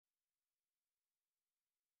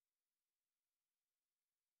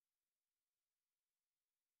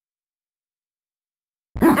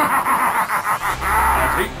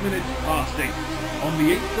At 8 minutes past 8, on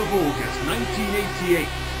the 8th of August 1988,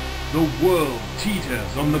 the world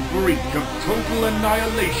teeters on the brink of total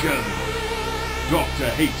annihilation. Dr.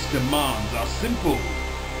 Hate's demands are simple.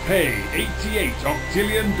 Pay $88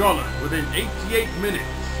 octillion within 88 minutes,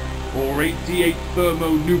 or 88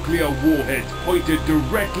 thermonuclear warheads pointed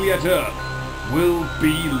directly at Earth will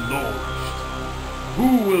be launched.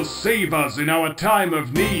 Who will save us in our time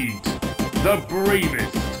of need? The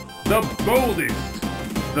bravest, the boldest,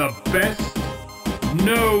 the best?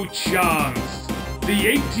 No chance. The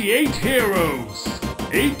 88 heroes.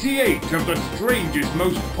 88 of the strangest,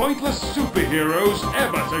 most pointless superheroes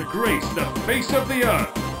ever to grace the face of the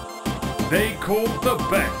Earth. They called the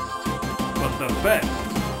best, but the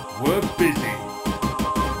best were busy.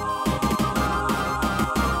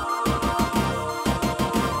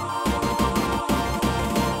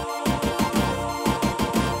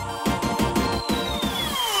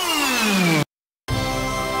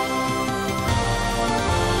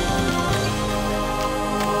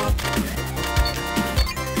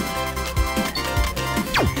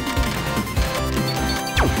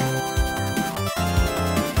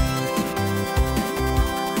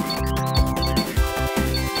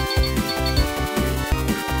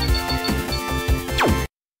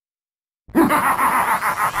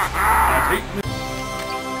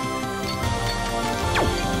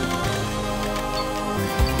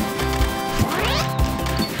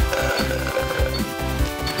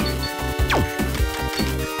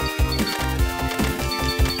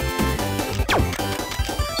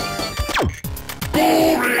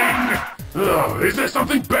 Is there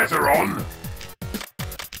something better on?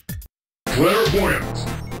 Clairvoyant.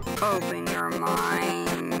 Open your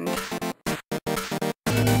mind.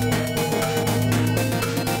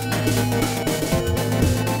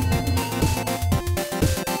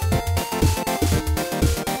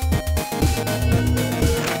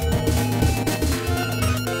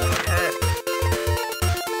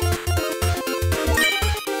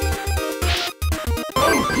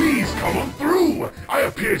 Oh, please come on through! I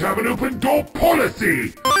appear to have an open door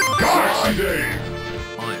policy! Galaxy Dave!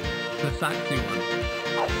 I'm the sexy one.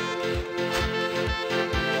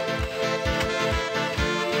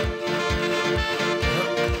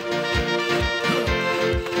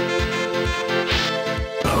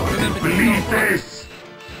 Believe this!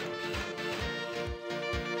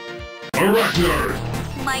 Arachnid!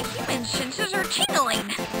 My human senses are tingling.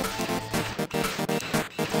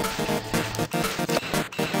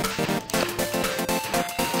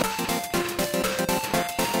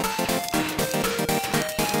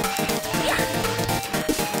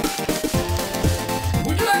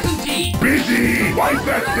 Would you like some tea? Busy! Wipe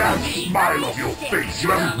that damn smile off your face! You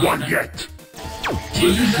haven't won yet! The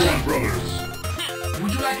Neutron Brothers!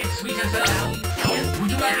 Would you like it sweet as hell?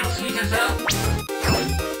 Would you like it sweet as hell?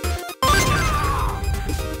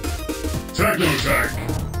 Technotech!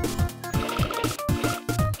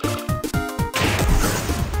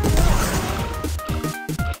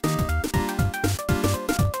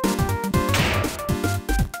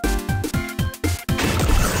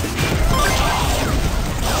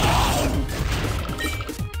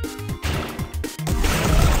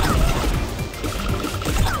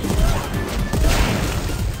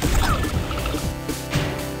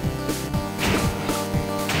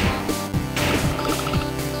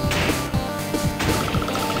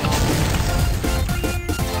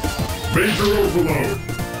 Major overload!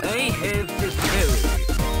 I have the theory.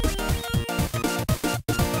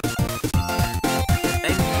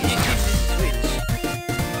 And it is the switch.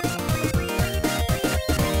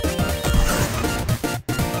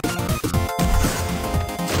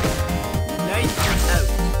 Lights out.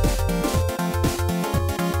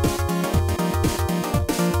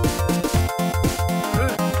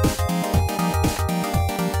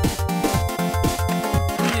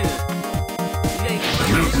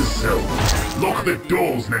 Note to self, lock the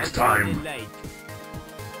doors next time!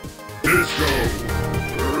 Disco!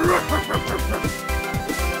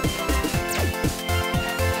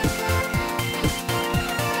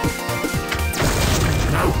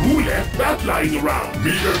 Now who left that lying around?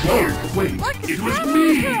 Me as well! Wait, it was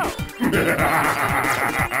me!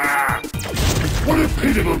 What a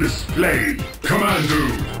pitiful display! Come on,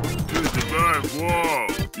 dude! To survive war,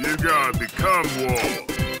 you gotta become war.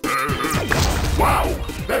 Wow,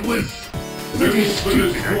 that was really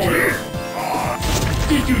stupid, actually.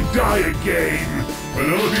 Did you die again?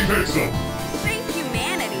 Penelope Pixel. Thank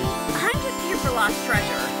humanity. I'm just here for lost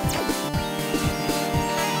treasure.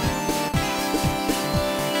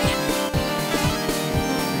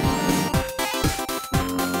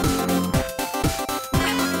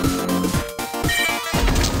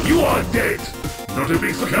 You are dead! Not a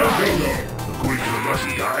big surprise, according to the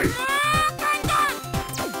Russian guy.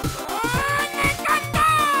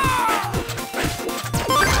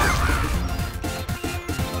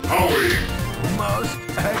 Howie! Most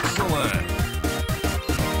excellent.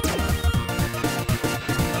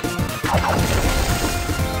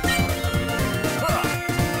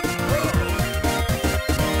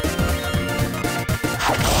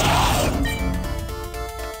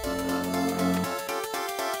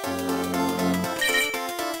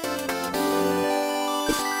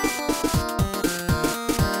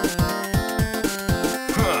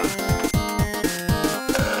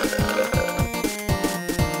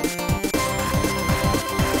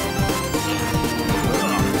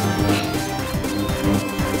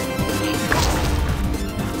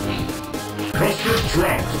 Custard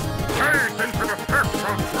trout! Turns into the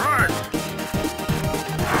personal front.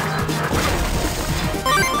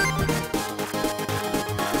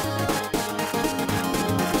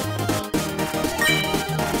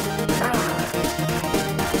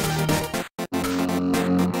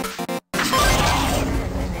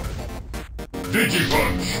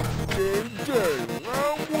 Digipunch!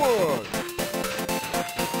 Round one.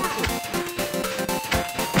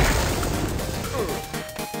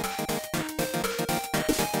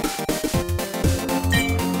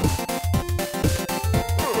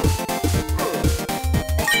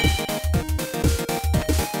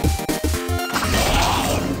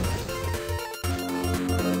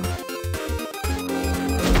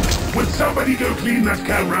 Would somebody go clean that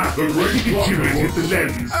camera? The Pikachu has hit the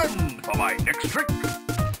lens. And for my next trick.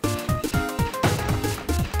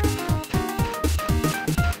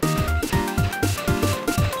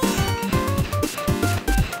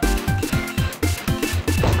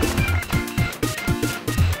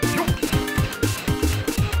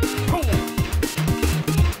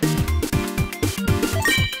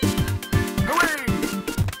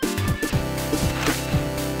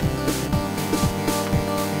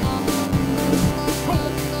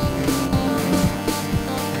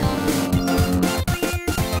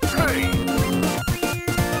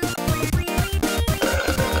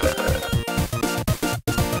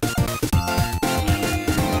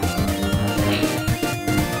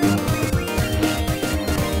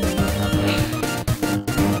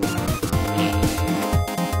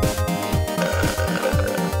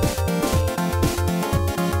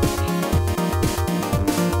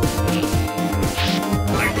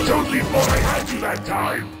 Totally thought I had you that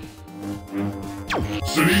time!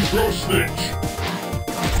 Sinistro Snitch!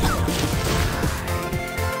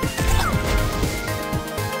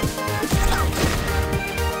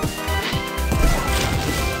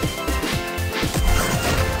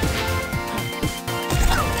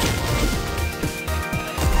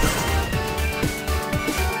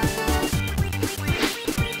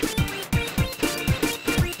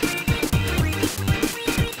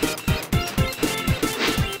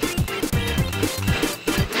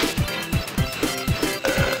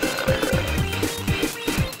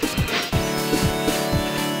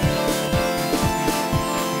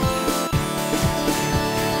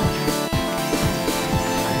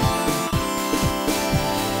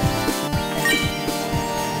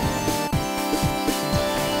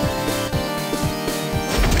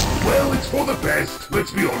 Well, it's for the best.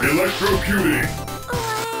 Let's be honest. Electrocuting.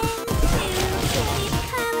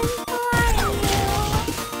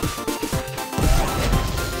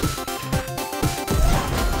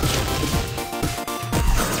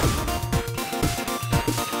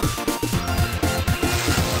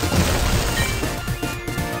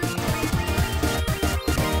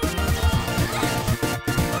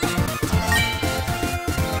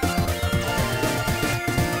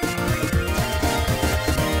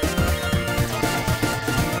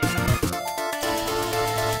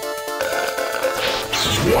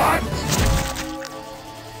 What?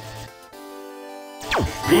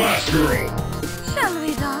 Glass Girl! Shall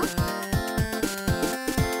we dance?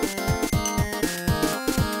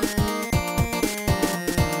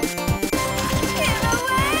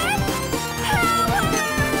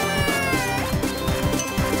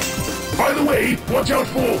 By the way, watch out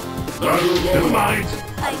for... Never mind.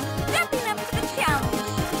 I'm stepping up to the challenge.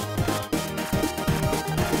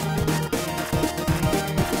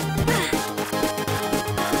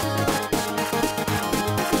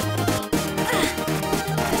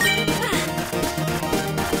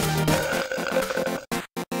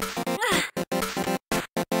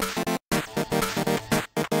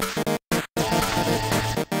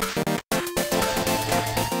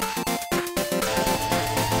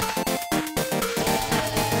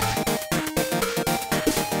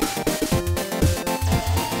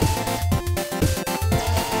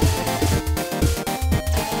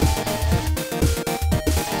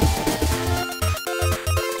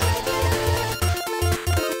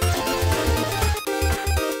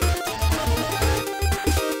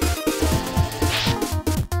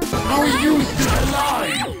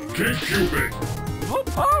 Cupid! The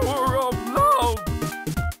power of love!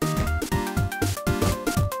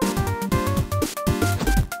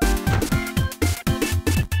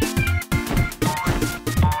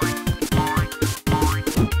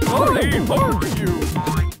 I hurt you!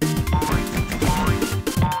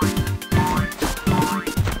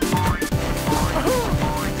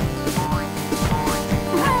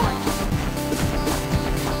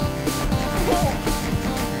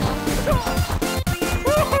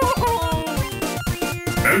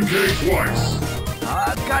 MK twice!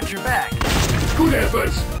 I've got your back. Good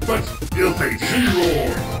effort, but you'll face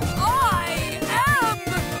She-Roar! I am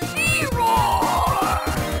hero!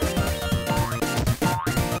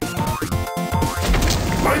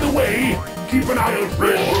 By the way, keep an eye out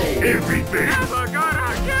for everything! Never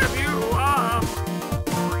gonna give you up.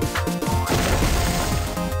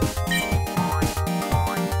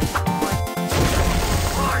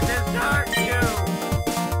 Horses hurt you.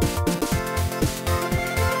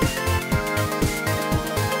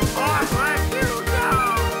 I'll let you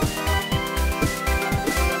down.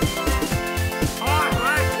 I'll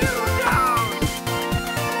let you down.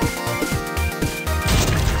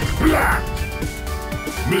 Black!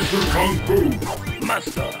 Mr. Kung Fu!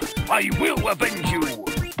 Master, I will avenge you!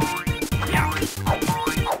 Yeah.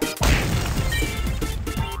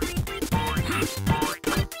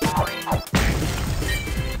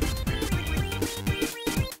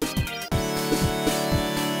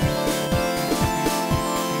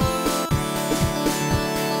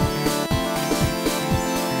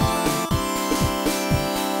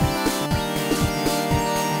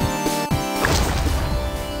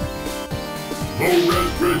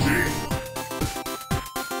 Low-Res Reggie!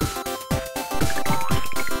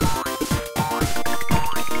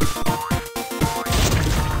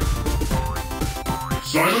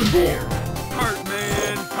 Silent Born! Part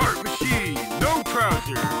man, part machine, no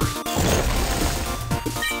trousers.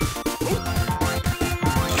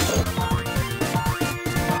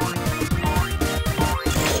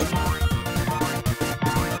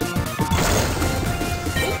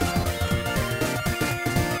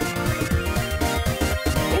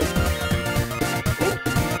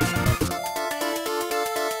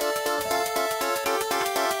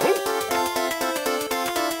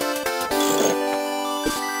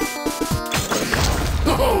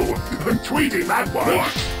 Oh, I'm tweeting that one!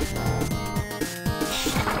 What?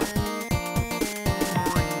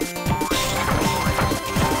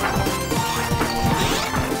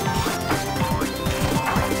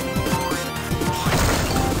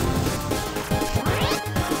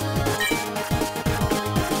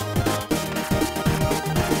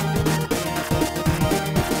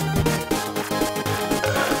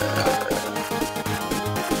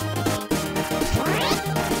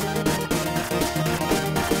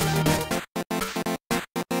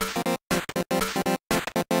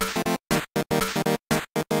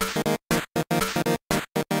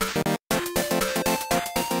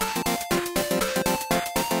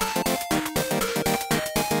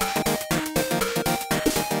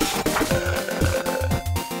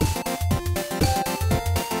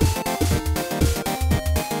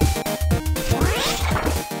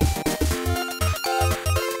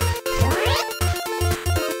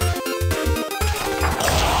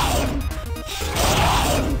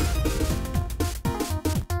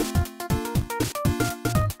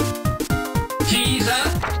 Teaser.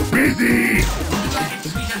 Busy! Would you like it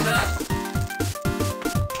sweetened up?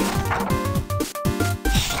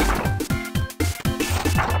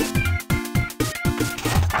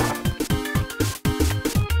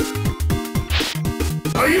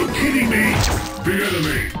 Are you kidding me? The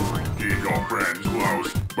enemy! Keep your friends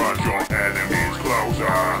close, but your enemies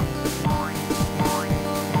closer!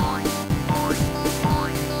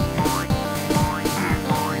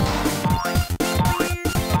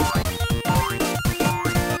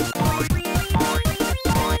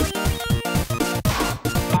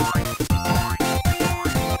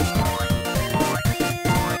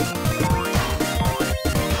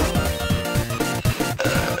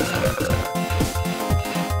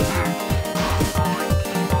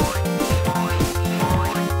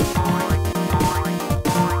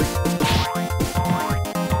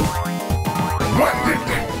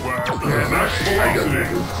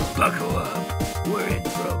 Buckle up. We're in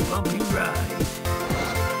for a bumpy ride.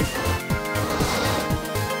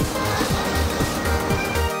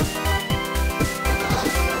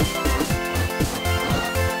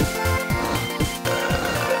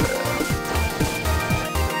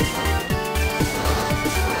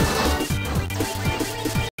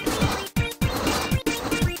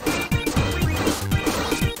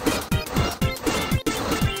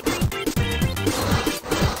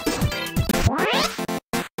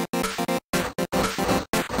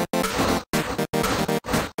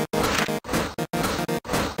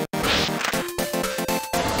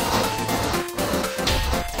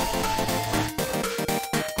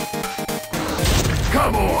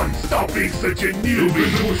 on, stop being such a newbie!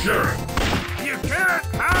 Invisible Sheriff! You can't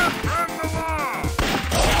hide from the law!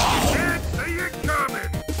 You can't see it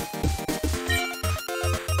coming!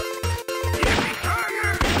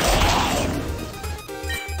 Yippee-ki-yay!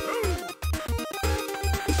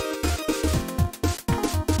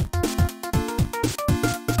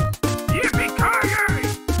 Yippee-ki-yay!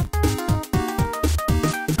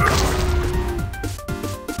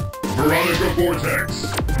 Veronica Vortex!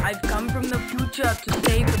 I've come from the future to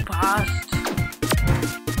save the past.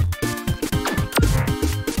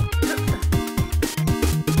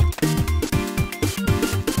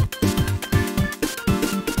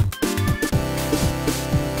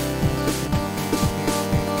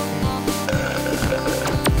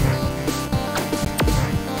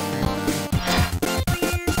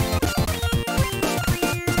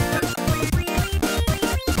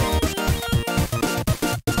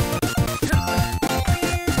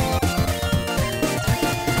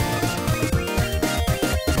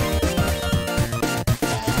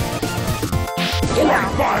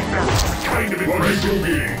 Kind of impressive.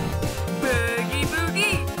 Boogie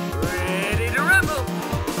boogie, ready to rumble.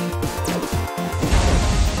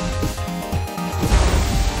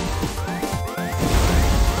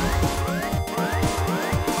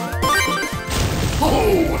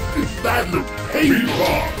 Oh, that looked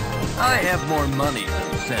painful. I have more money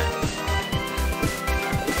than sense.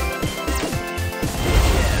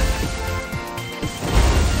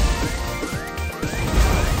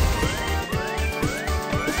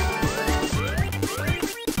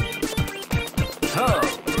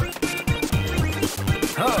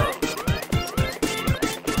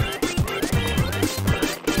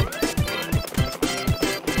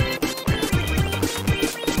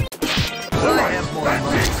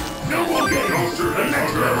 No more games. The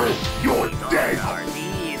next level, you're dead. Our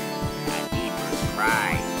needs and deepest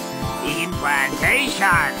cries.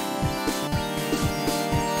 Implantation.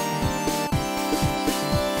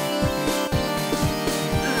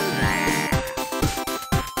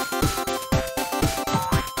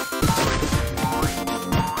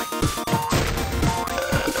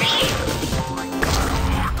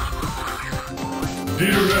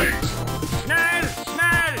 Detonate. Schnell,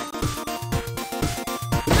 schnell.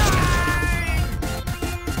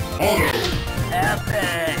 Auto.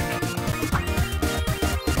 Epic.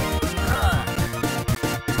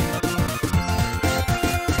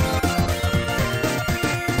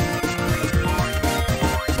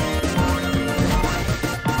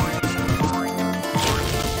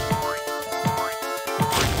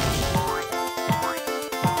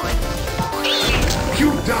 You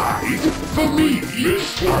died for me.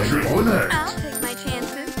 I'm honored. I'll take my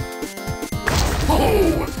chances.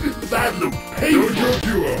 Oh, that looked painful. Dojo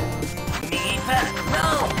Duo.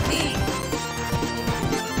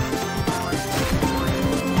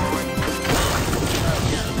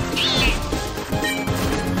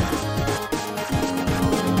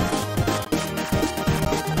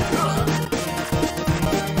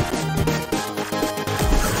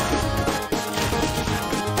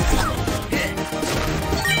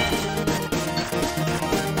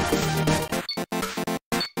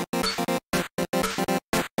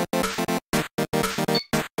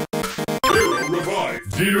 Hero revived.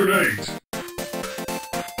 Detonate.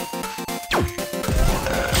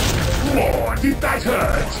 Oh, did that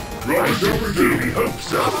hurt? I sincerely hope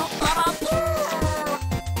so.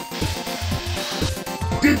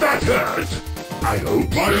 Did that hurt? I hope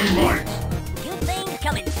Mighty Might. You things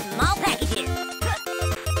come in small packages.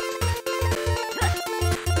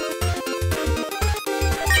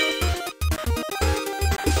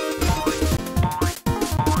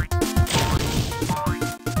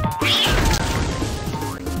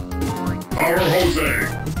 Power Jose.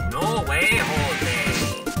 No way, Jose.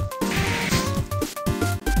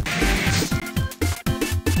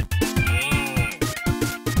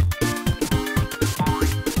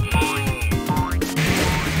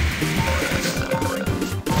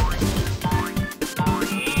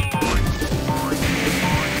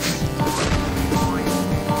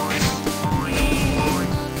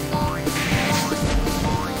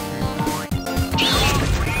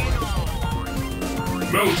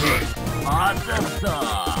 Melton. Awesome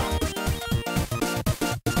sauce.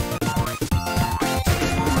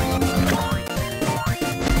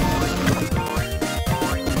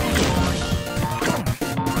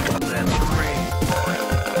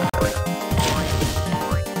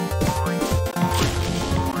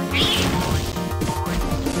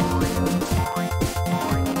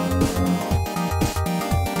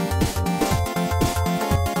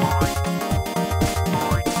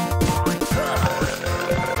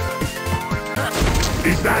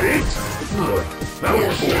 Is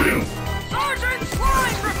More for you. Sergeant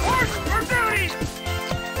Slime reports for duty!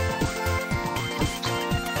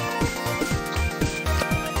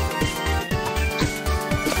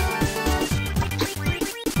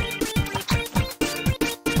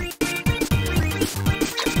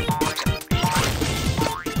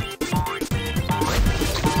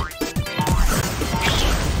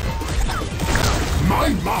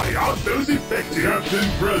 My, aren't those effective?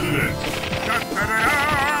 Captain President.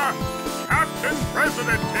 Da-da-da-da! Captain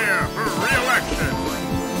President here for re-election!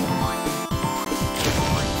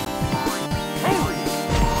 Holy!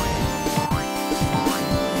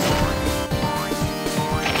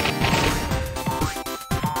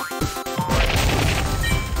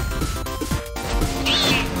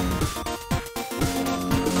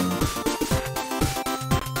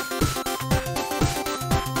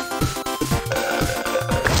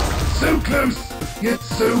 So close, yet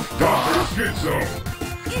so far. Schizo.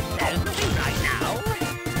 Is that moving right now?